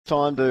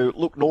time to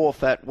look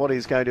north at what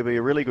is going to be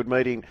a really good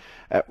meeting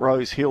at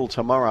Rose Hill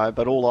tomorrow,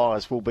 but all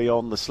eyes will be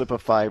on the slipper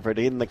favourite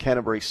in the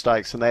Canterbury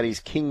Stakes, and that is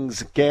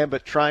King's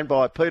Gambit, trained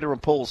by Peter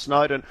and Paul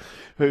Snowden,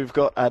 who've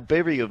got a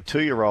bevy of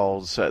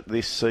 2-year-olds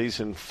this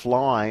season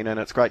flying, and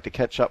it's great to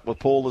catch up with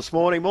Paul this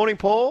morning. Morning,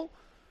 Paul.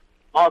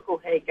 Michael,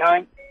 how you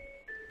going?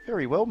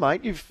 Very well,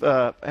 mate. You've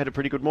had a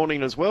pretty good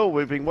morning as well.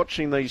 We've been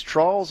watching these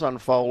trials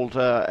unfold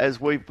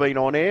as we've been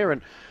on air,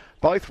 and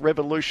both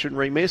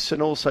Revolutionary Miss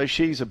and also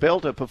She's a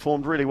Belter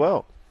performed really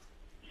well.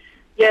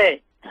 Yeah,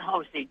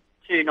 obviously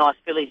two nice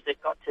fillies that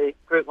got to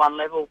Group 1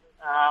 level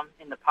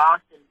in the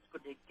past, and it's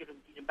good to get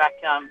them back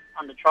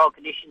under trial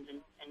conditions and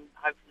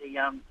hopefully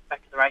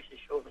back to the races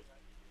shortly.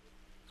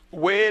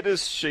 Where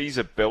does She's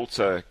a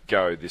Belter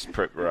go this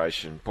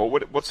preparation, Paul?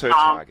 What's her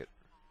target?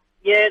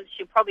 Yeah,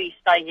 she'll probably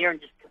stay here and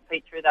just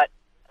compete through that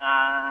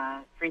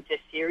Princess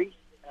Series.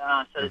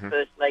 So the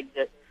first legs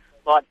at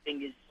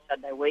Lightfingers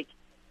Saturday week,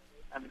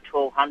 over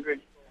 1,200,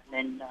 and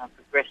then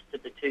progress to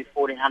the two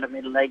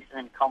 1,400-metre legs and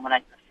then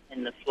culminate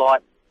in the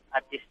flight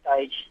at this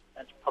stage.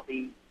 That's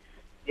probably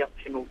the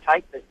option we'll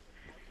take, but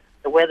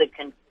the weather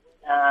can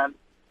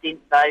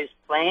dent those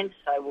plans,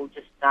 so we'll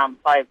just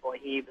play it by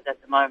here, but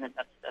at the moment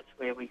that's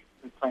where we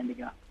plan to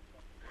go.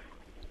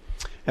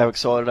 How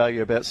excited are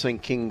you about seeing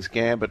King's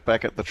Gambit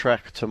back at the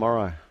track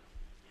tomorrow?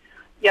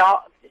 Yeah,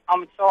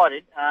 I'm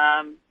excited.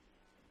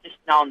 Just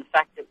knowing the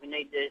fact that we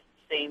need to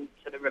see him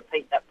sort of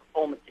repeat that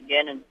performance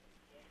again, and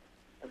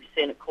we've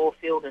seen at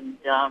Caulfield, and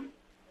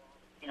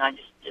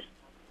just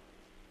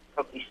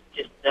probably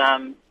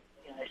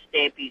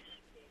stamp his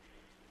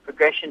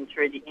progression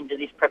into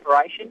this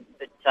preparation.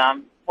 But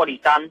what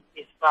he's done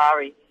this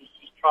far, he's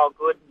trialled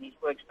good, and his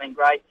work's been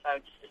great. So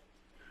it's just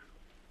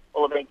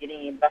all about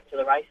getting him back to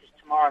the races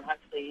tomorrow and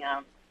hopefully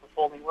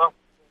performing well.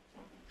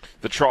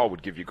 The trial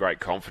would give you great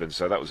confidence,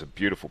 so that was a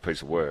beautiful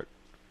piece of work.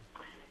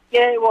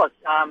 Yeah, it was.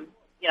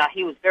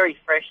 He was very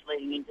fresh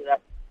leading into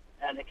that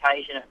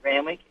occasion at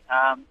Randwick.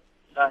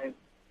 So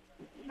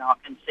I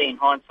can see in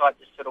hindsight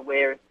just sort of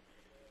where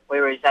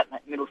he's at in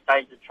that middle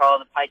stage of the trial.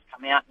 The pace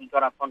come out and he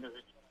got up on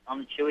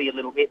the chewy a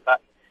little bit,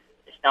 but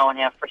just knowing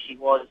how fresh he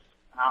was,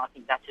 I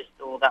think that's just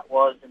all that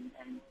was, and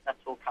that's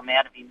all come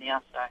out of him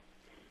now. So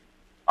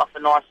off a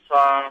nice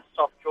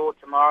soft draw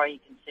tomorrow, you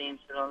can see him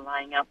sort of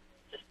laying up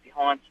just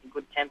behind some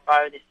good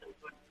tempo. There's some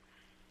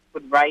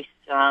good race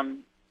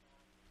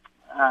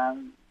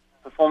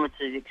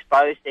performances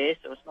exposed there,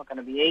 so it's not going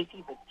to be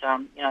easy. But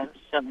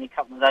certainly a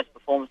couple of those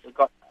performances have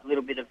got a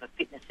little bit of a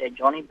fitness edge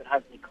on him, but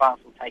hopefully class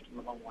will take him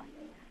a long way.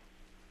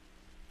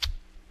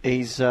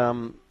 He's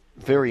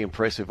very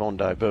impressive on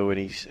debut, and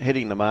he's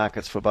heading the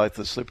markets for both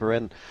the Slipper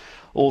and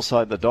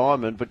also the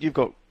Diamond. But you've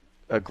got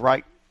a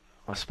great,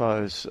 I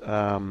suppose,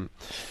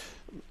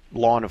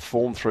 line of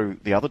form through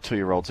the other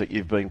 2-year-olds that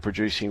you've been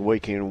producing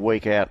week in and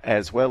week out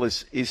as well.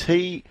 Is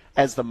he,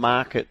 as the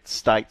market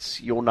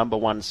states, your number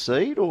one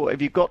seed, or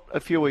have you got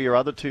a few of your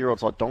other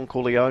 2-year-olds like Don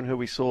Corleone, who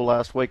we saw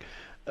last week,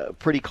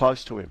 pretty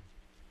close to him?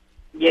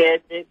 Yeah,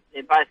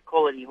 they're both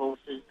quality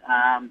horses.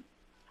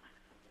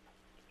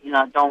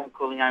 Don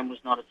Corleone was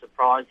not a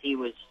surprise. He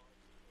was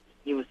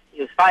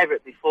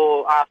favourite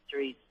after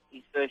his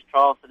first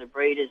trial for the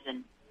breeders,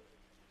 and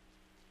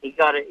he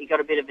got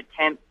a bit of a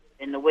temp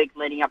in the week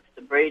leading up to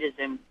the breeders,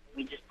 and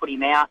we just put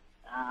him out.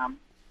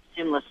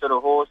 Similar sort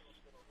of horse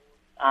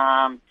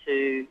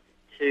to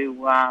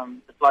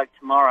the bloke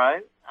tomorrow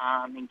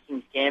in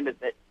King's Gambit,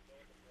 but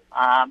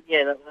I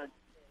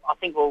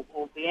think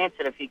we'll be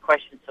answered a few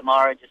questions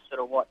tomorrow, just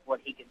sort of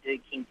what he could do,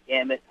 King's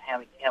Gambit,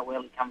 how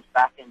well he comes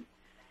back, and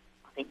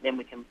I think then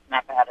we can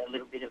map out a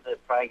little bit of a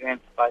program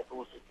for both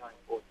horses going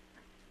forward.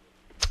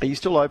 Are you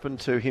still open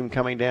to him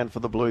coming down for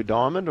the Blue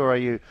Diamond, or are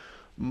you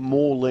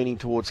more leaning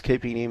towards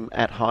keeping him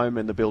at home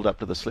in the build-up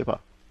to the Slipper?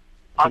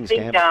 I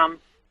think,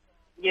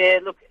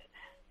 look,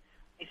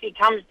 if he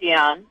comes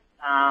down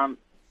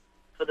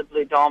for the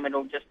Blue Diamond,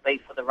 it'll just be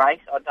for the race.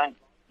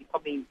 You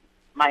probably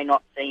may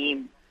not see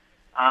him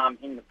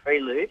in the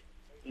prelude.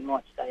 He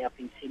might stay up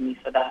in Sydney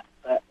for that,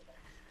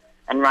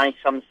 and run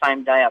on the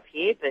same day up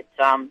here. But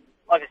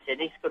like I said,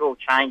 this could all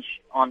change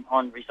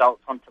on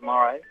results on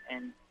tomorrow.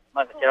 And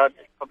like I said, I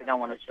just probably don't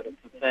want to sort of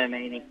confirm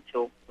anything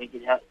until we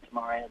get out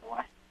tomorrow out of the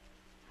way.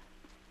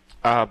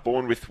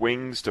 Born with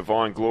Wings,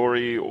 Divine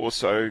Glory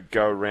also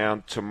go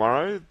around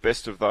tomorrow.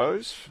 Best of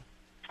those?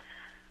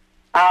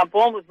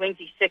 Born with Wings,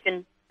 his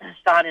second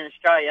start in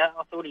Australia.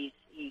 I thought his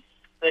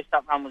first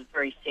up run was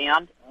very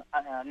sound,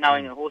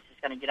 knowing the horse is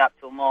going to get up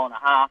to 1.5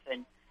 miles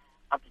and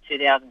up to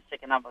 2,000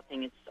 second up. I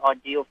think it's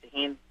ideal for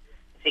him.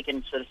 If he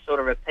can sort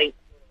of repeat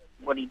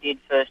what he did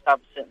first up,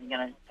 it's certainly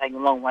going to take him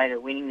a long way to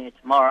winning there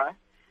tomorrow.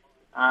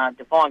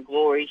 Divine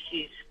Glory,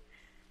 she's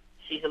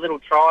a little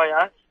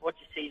trier. What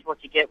you see is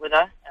what you get with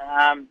her.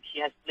 She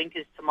has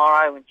blinkers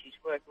tomorrow, and she's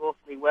worked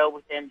awfully well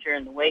with them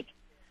during the week.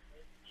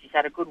 She's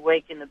had a good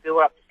week in the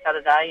build-up to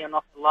Saturday, and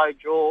off the low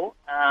draw,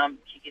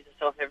 she gives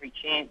herself every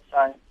chance.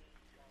 So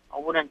I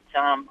wouldn't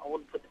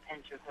put the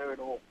pen through her at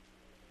all.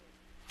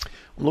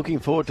 I'm looking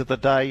forward to the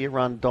day you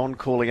run Don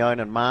Corleone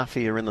and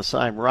Mafia in the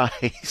same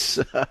race.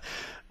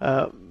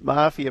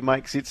 Mafia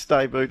makes its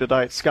debut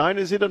today at Scone.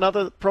 Is it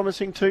another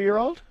promising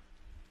 2-year-old?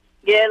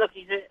 Yeah, look,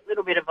 he's a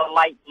little bit of a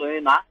late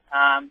bloomer.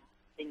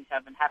 Things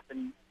haven't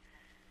happened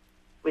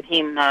with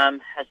him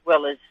as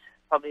well as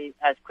probably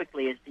as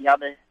quickly as the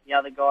other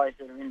guys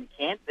that are in the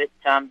camp. But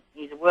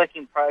he's a work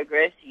in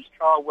progress. He's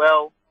trialled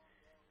well.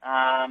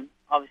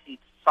 Obviously,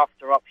 it's a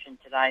softer option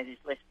today. There's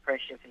less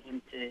pressure for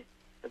him to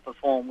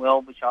perform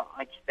well, which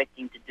I expect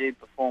him to do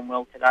perform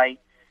well today.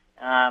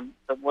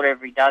 But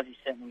whatever he does, he's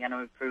certainly going to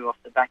improve off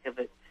the back of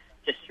it,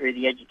 just through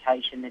the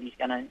education that he's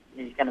going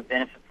to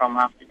benefit from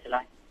after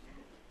today.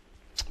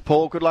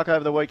 Paul, good luck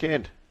over the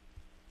weekend.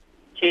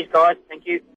 Cheers, guys. Thank you.